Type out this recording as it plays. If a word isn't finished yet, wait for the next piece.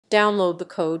Download the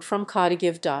code from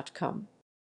codigive.com.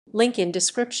 Link in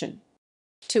description.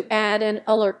 To add an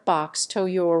alert box to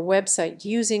your website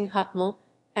using HTML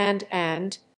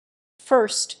and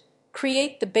first,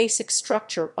 create the basic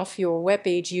structure of your web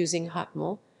page using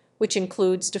HTML, which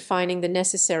includes defining the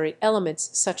necessary elements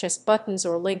such as buttons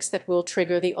or links that will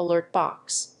trigger the alert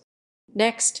box.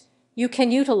 Next, you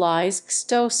can utilize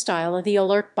style of the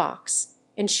alert box,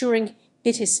 ensuring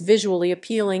it is visually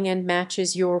appealing and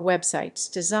matches your website's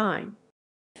design.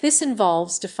 This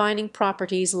involves defining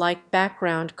properties like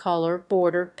background color,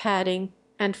 border, padding,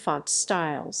 and font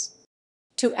styles.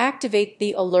 To activate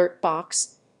the alert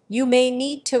box, you may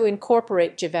need to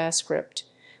incorporate JavaScript,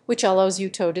 which allows you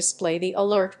to display the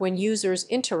alert when users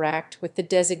interact with the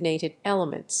designated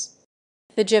elements.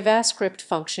 The JavaScript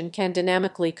function can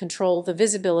dynamically control the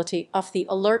visibility of the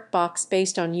alert box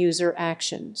based on user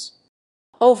actions.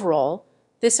 Overall,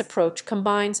 this approach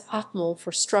combines HTML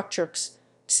for structure,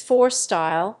 for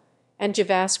style, and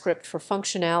JavaScript for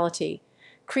functionality,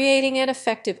 creating an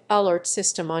effective alert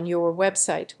system on your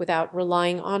website without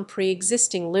relying on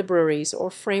pre-existing libraries or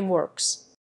frameworks.